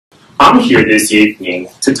I'm here this evening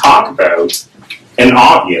to talk about an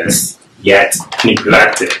obvious yet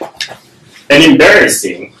neglected, an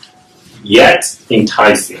embarrassing yet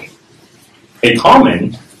enticing, a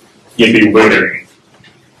common yet bewildering,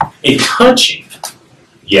 a touching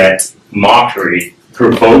yet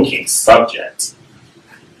mockery-provoking subject.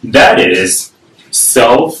 That is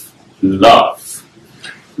self-love.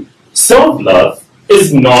 Self-love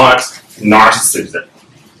is not narcissism.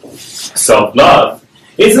 Self-love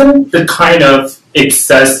isn't the kind of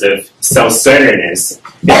excessive self-centeredness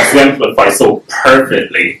exemplified so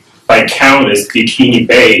perfectly by countless bikini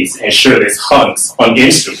babes and shirtless hunks on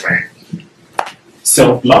Instagram.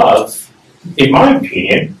 Self-love, in my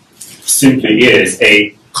opinion, simply is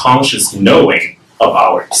a conscious knowing of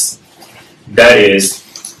ours. That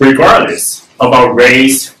is, regardless of our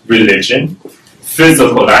race, religion,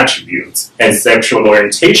 physical attributes, and sexual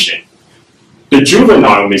orientation, the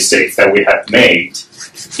juvenile mistakes that we have made,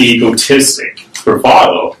 the egotistic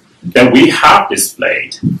bravado that we have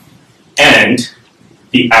displayed, and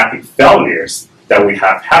the epic failures that we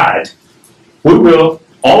have had, we will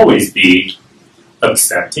always be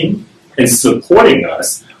accepting and supporting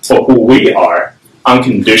us for who we are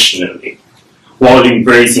unconditionally, while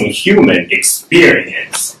embracing human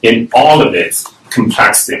experience in all of its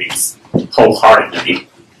complexities wholeheartedly.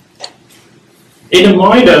 In the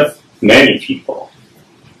mind of many people,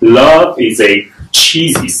 love is a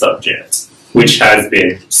cheesy subject which has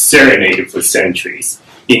been serenaded for centuries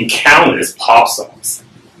in countless pop songs.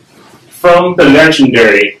 From the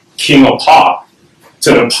legendary King of Pop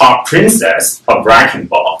to the pop princess of Rock and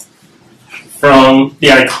Ball, from the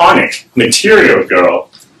iconic Material Girl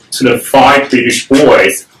to the 5 British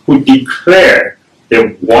boys who declare their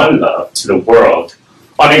one love to the world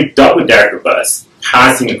on a double-decker bus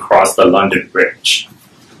passing across the London Bridge.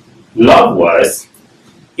 Love was,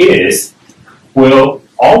 is, will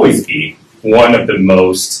always be one of the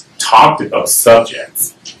most talked about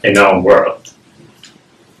subjects in our world.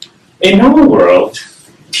 In our world,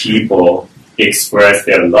 people express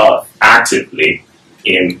their love actively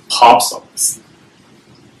in pop songs.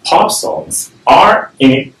 Pop songs are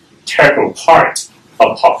an integral part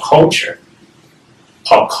of pop culture.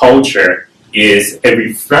 Pop culture is a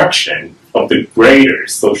reflection of the greater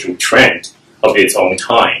social trend of its own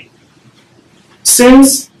time.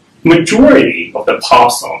 Since majority of the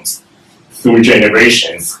pop songs through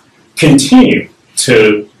generations continue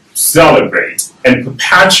to celebrate and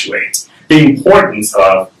perpetuate the importance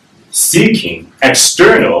of seeking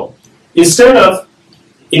external instead of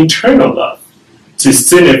internal love to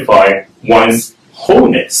signify one's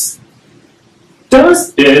wholeness.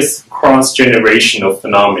 Does this cross-generational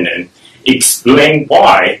phenomenon explain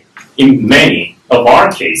why, in many of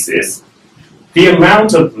our cases, the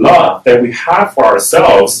amount of love that we have for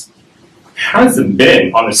ourselves hasn't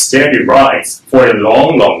been on a steady rise for a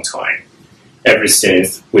long, long time, ever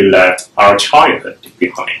since we left our childhood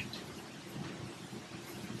behind?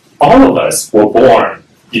 All of us were born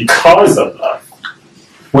because of love.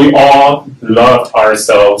 We all loved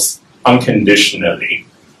ourselves unconditionally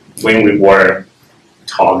when we were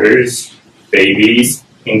toddlers, babies,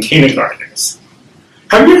 and kindergartners.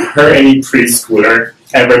 Have you heard any preschooler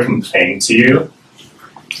ever complain to you?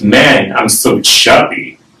 Man, I'm so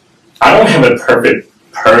chubby. I don't have a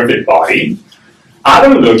perfect body. I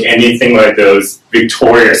don't look anything like those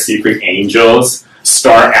Victoria's Secret angels,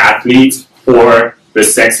 star athletes, or the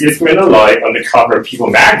sexiest men alive on the cover of People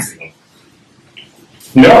magazine.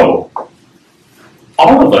 No.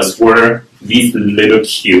 All of us were these little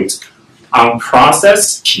cute,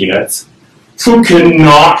 unprocessed peanuts who could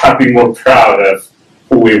not have been more proud of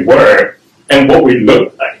who we were and what we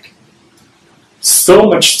looked like. So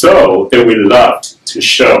much so that we loved to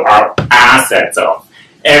show our assets off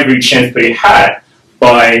every chance we had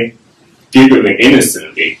by giggling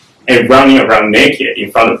innocently and running around naked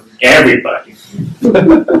in front of everybody.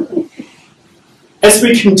 As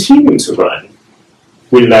we continue to run,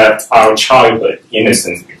 we left our childhood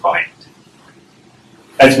innocence behind.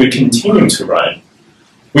 As we continue to run,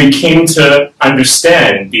 we came to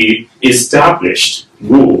understand the established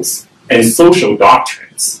rules and social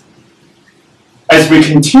doctrines. As we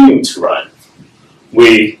continue to run,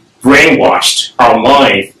 we brainwashed our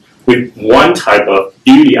minds with one type of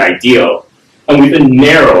beauty ideal and with a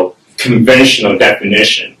narrow, conventional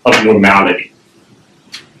definition of normality.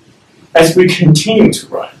 As we continue to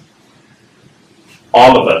run,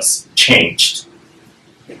 all of us changed.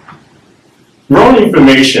 Wrong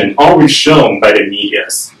information always shown by the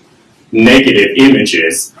medias. Negative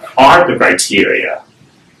images are the criteria.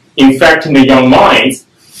 Infecting the young minds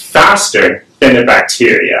faster than the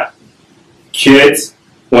bacteria. Kids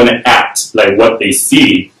want to act like what they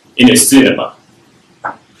see in a cinema.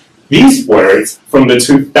 These words from the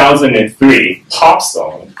 2003 pop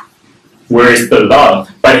song, Where Is the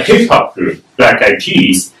Love by the hip-hop group Black Eyed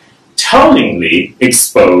Peas, tellingly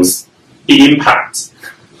expose the impact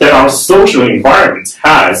that our social environment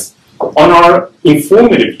has on our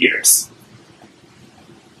informative years.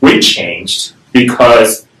 We changed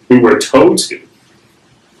because we were told to.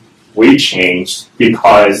 We changed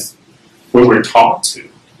because we were taught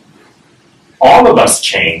to. All of us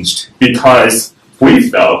changed because we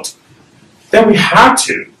felt that we had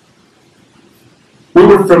to. We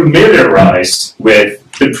were familiarized with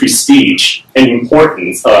the prestige and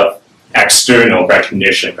importance of external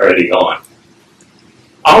recognition early on.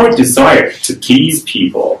 Our desire to please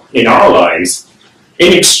people in our lives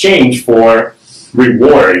in exchange for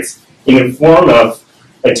rewards in the form of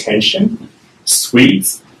attention,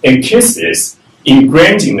 sweets, and kisses in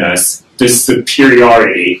granting us the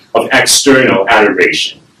superiority of external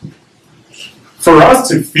adoration. For us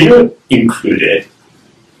to feel included,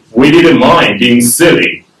 we didn't mind being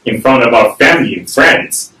silly in front of our family and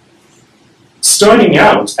friends. Starting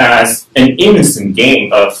out as an innocent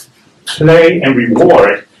game of play and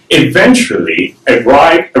reward, eventually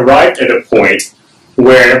arrived at a point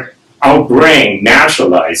where our brain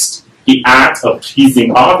naturalized the act of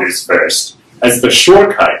pleasing others first as the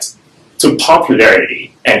shortcut to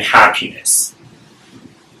popularity and happiness.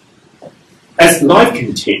 As life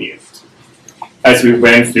continued, as we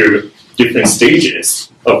went through different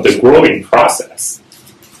stages of the growing process,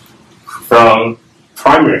 from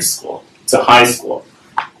primary school to high school,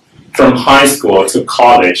 from high school to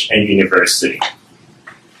college and university,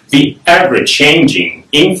 the ever-changing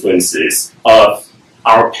influences of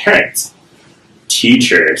our parents,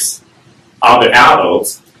 teachers, other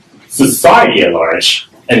adults, society at large,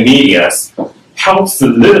 and media help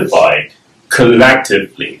solidify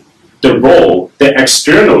collectively the role that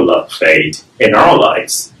external love played in our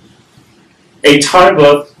lives. A type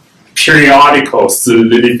of periodical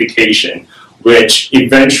solidification which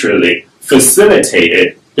eventually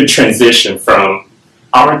facilitated the transition from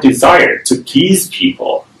our desire to please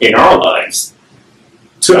people in our lives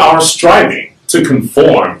to our striving to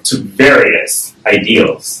conform to various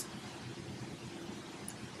ideals.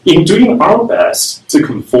 In doing our best to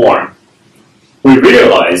conform, we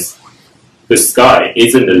realize the sky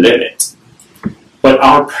isn't the limit, but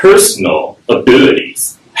our personal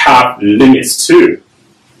abilities have limits too.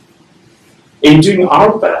 In doing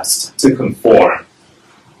our best to conform,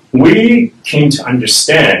 we came to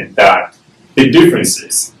understand that the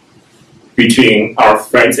differences between our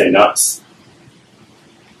friends and us.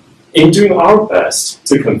 In doing our best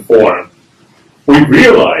to conform, we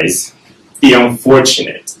realize the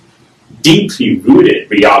unfortunate, deeply rooted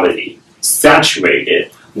reality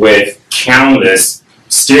saturated with countless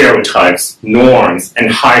stereotypes, norms,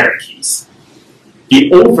 and hierarchies.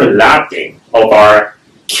 The overlapping of our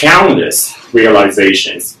countless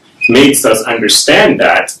realizations makes us understand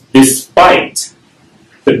that despite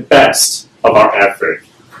the best of our effort,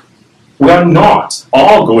 we are not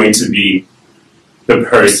all going to be the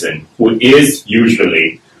person who is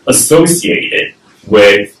usually associated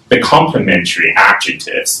with the complementary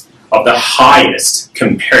adjectives of the highest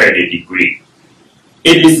comparative degree.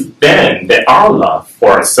 It is then that our love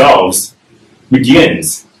for ourselves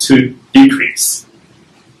begins to decrease.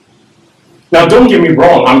 Now, don't get me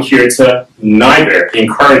wrong, I'm here to neither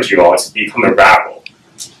encourage you all to become a rabble,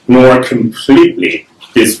 nor completely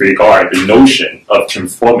disregard the notion of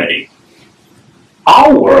conformity.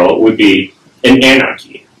 Our world would be an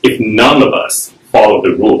anarchy if none of us follow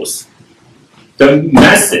the rules. The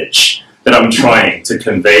message that I'm trying to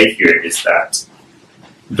convey here is that,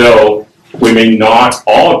 though we may not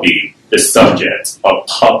all be the subject of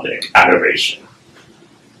public adoration,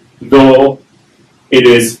 though it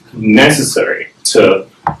is necessary to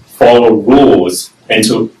follow rules and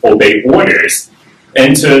to obey orders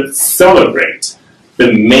and to celebrate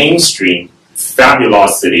the mainstream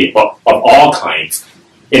fabulosity of all kinds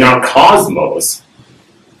in our cosmos.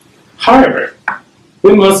 However,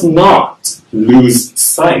 we must not lose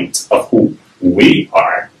sight of who we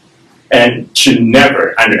are and should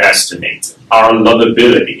never underestimate our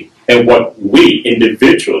lovability and what we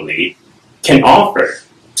individually can offer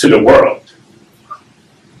to the world.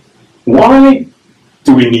 Why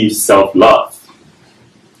do we need self-love?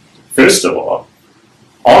 First of all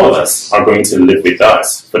of us are going to live with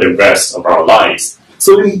us for the rest of our lives.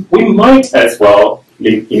 So we might as well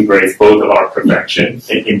embrace both of our perfection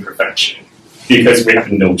and imperfection because we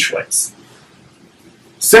have no choice.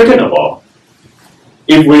 Second of all,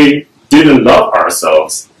 if we didn't love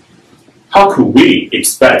ourselves, how could we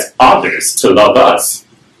expect others to love us?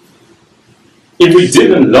 If we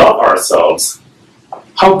didn't love ourselves,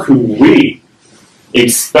 how could we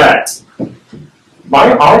expect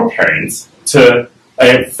our parents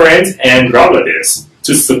friends and relatives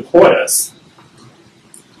to support us?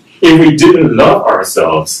 If we didn't love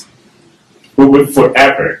ourselves, we would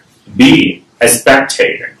forever be a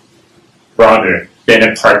spectator rather than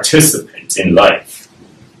a participant in life.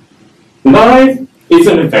 Life is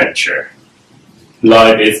an adventure.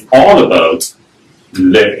 Life is all about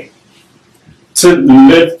living. To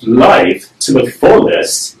live life to the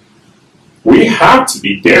fullest, we have to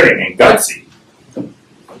be daring and gutsy.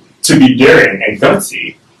 To be daring and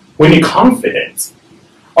gutsy, we need confidence,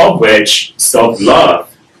 of which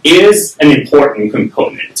self-love is an important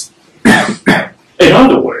component. In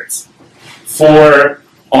other words, for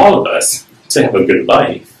all of us to have a good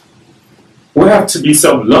life, we have to be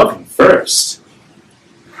self-loving first.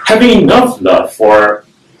 Having enough love for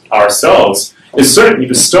ourselves is certainly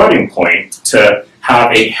the starting point to have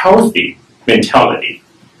a healthy mentality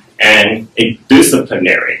and a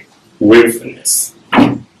disciplinary willfulness.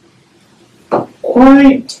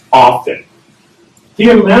 Quite often, the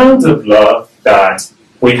amount of love that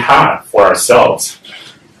we have for ourselves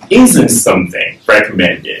isn't something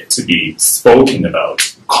recommended to be spoken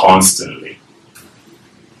about constantly.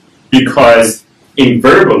 Because in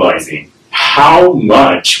verbalizing how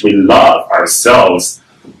much we love ourselves,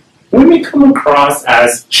 we may come across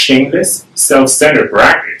as shameless, self-centered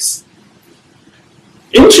braggers.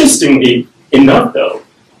 Interestingly enough, though,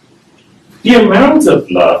 the amount of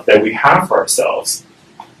love that we have for ourselves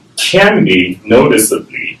can be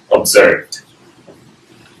noticeably observed.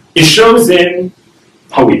 It shows in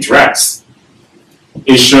how we dress.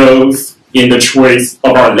 It shows in the choice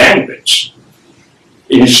of our language.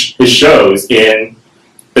 It shows in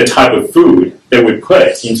the type of food that we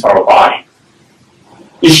put into our body.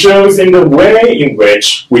 It shows in the way in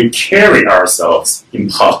which we carry ourselves in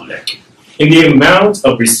public, in the amount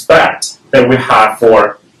of respect that we have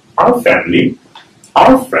for our family,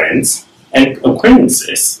 our friends, and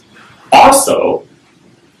acquaintances. Also,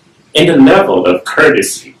 in the level of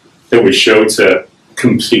courtesy that we show to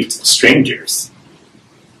complete strangers.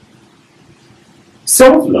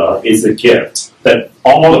 Self-love is a gift that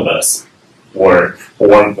all of us were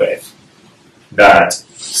born with, that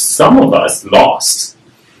some of us lost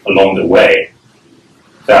along the way,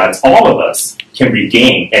 that all of us can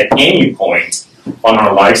regain at any point on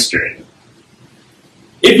our life's journey.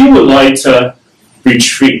 If you would like to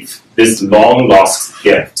retrieve this long-lost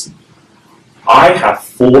gift, I have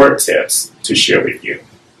 4 tips to share with you.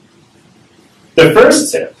 The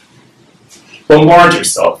first tip, bombard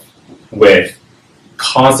yourself with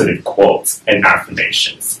positive quotes and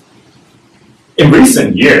affirmations. In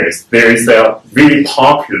recent years, there is a really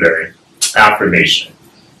popular affirmation.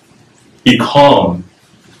 Be calm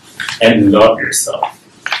and love yourself.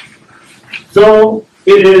 Though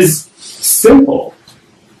it is simple,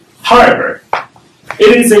 however,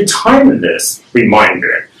 it is a timeless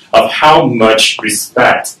reminder of how much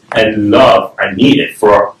respect and love are needed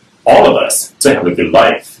for all of us to have a good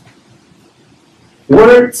life.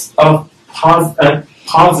 Words of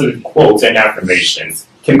positive quotes and affirmations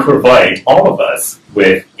can provide all of us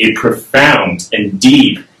with a profound and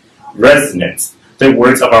deep resonance that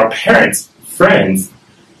words of our parents, friends,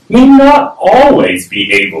 may not always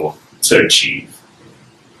be able to achieve.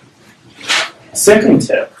 Second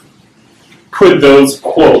tip, put those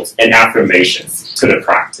quotes and affirmations to the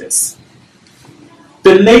practice.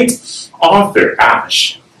 The late Arthur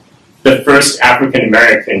Ashe, the first African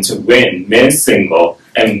American to win men's single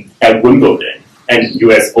at Wimbledon and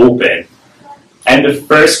US Open, and the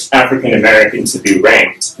first African American to be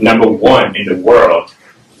ranked #1 in the world,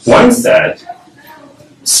 once said,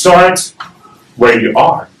 start where you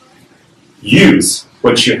are, use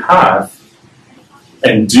what you have,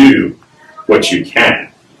 and do what you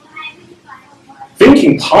can.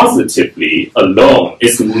 Thinking positively alone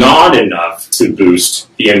is not enough to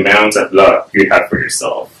boost the amount of love you have for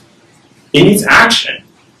yourself. It needs action.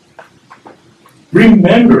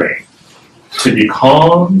 Remembering to be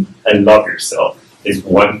calm and love yourself is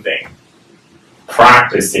one thing.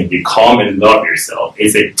 Practicing be calm and love yourself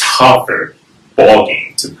is a tougher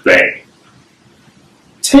ballgame to play.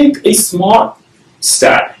 Take a small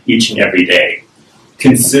step each and every day,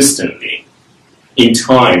 consistently. In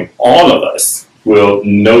time, all of us will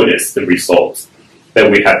notice the results that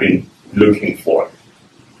we have been looking for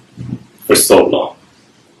so long.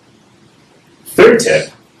 Third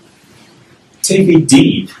tip, take a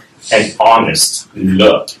deep and honest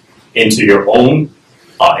look into your own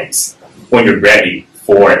eyes when you're ready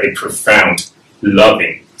for a profound,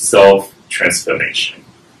 loving self-transformation.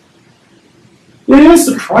 It is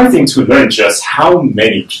surprising to learn just how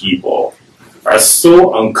many people are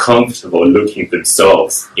so uncomfortable looking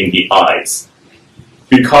themselves in the eyes.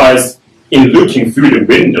 Because in looking through the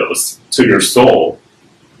windows to your soul,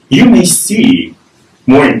 you may see,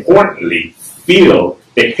 more importantly, feel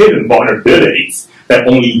the hidden vulnerabilities that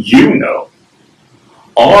only you know.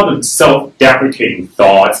 All the self-deprecating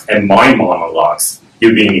thoughts and mind monologues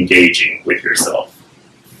you've been engaging with yourself.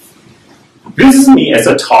 This is me as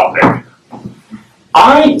a toddler.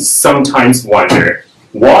 I sometimes wonder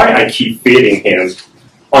why I keep feeding him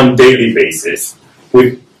on a daily basis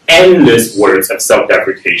with endless words of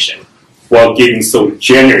self-deprecation while giving so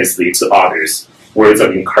generously to others words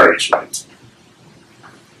of encouragement.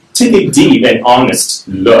 Take a deep and honest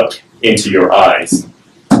look into your eyes.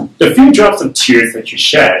 The few drops of tears that you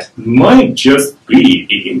shed might just be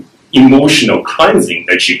the emotional cleansing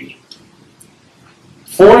that you need.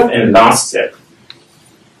 Fourth and last tip,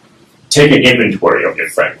 take an inventory of your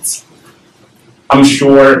friends. I'm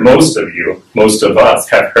sure most of us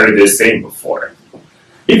have heard this saying before.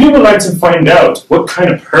 If you would like to find out what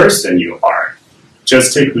kind of person you are,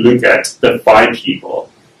 just take a look at the 5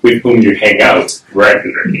 people with whom you hang out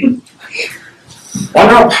regularly. On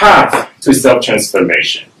our path to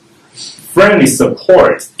self-transformation, friendly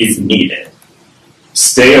support is needed.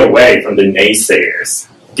 Stay away from the naysayers.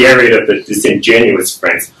 Get rid of the disingenuous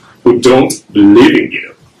friends who don't believe in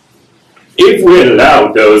you. If we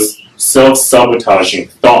allow those self-sabotaging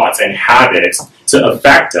thoughts and habits to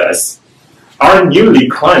affect us, our newly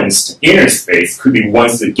cleansed inner space could be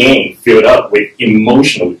once again filled up with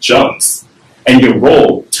emotional junks, and your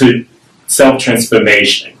road to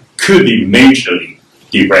self-transformation could be majorly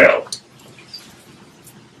derailed.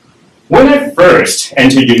 When I first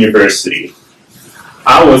entered university,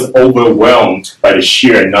 I was overwhelmed by the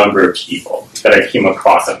sheer number of people that I came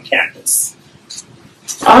across on campus.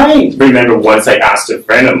 I remember once I asked a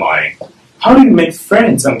friend of mine, "How do you make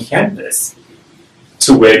friends on campus?"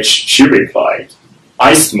 To which she replied,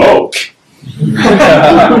 "I smoke."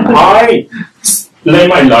 I lent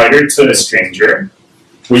my lighter to a stranger.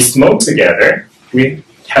 We smoked together. We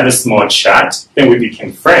had a small chat, then we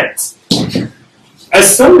became friends.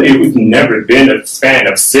 As somebody who's never been a fan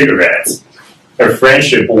of cigarettes, a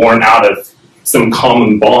friendship born out of some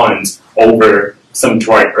common bonds over some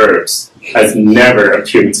dry herbs has never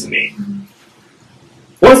appealed to me.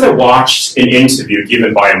 Once I watched an interview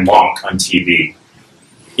given by a monk on TV,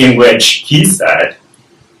 in which he said,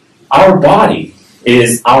 "Our body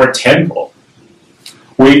is our temple.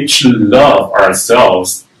 We should love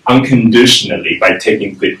ourselves unconditionally by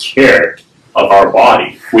taking good care of our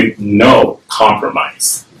body with no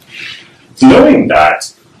compromise." Knowing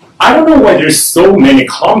that, I don't know why there's so many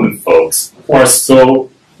common folks who are so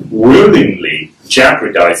willingly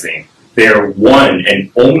jeopardizing their one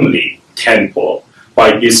and only temple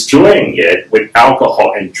by destroying it with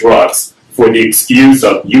alcohol and drugs for the excuse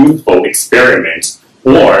of youthful experiment,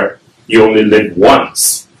 or you only live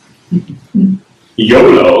once.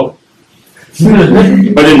 YOLO.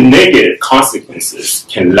 But the negative consequences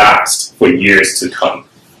can last for years to come.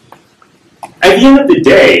 At the end of the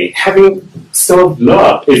day, having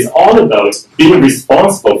self-love is all about being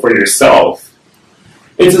responsible for yourself.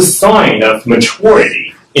 It's a sign of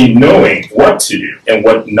maturity in knowing what to do and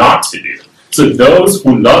what not to do. So those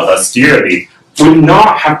who love us dearly will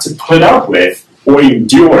not have to put up with or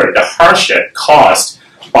endure the hardship caused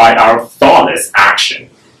by our thoughtless action.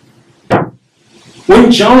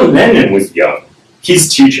 When John Lennon was young,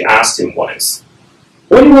 his teacher asked him once,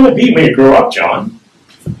 "What do you want to be when you grow up, John?"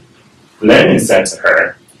 Lennon said to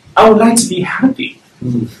her, "I would like to be happy."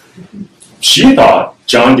 She thought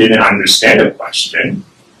John didn't understand the question.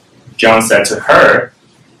 John said to her,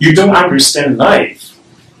 "You don't understand life.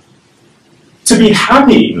 To be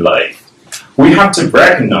happy in life, we have to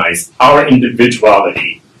recognize our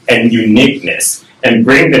individuality and uniqueness and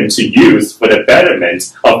bring them to use for the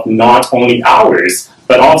betterment of not only ours,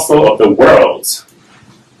 but also of the world.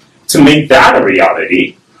 To make that a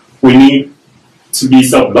reality, we need to be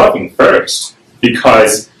self-loving first,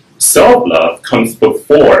 because self-love comes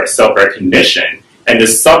before self-recognition and the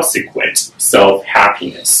subsequent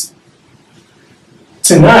self-happiness."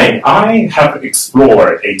 Tonight, I have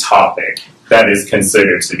explored a topic that is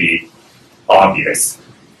considered to be obvious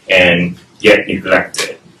and yet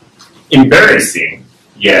neglected, embarrassing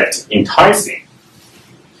yet enticing,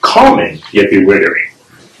 common yet bewildering,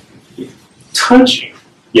 touching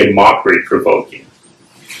yet mockery-provoking.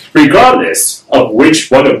 Regardless of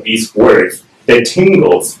which one of these words that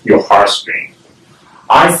tingles your heartstring,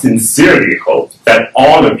 I sincerely hope that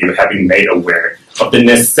all of you have been made aware of the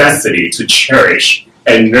necessity to cherish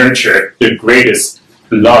and nurture the greatest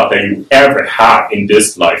love that you ever have in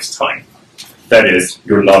this lifetime. That is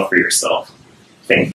your love for yourself. Thank you.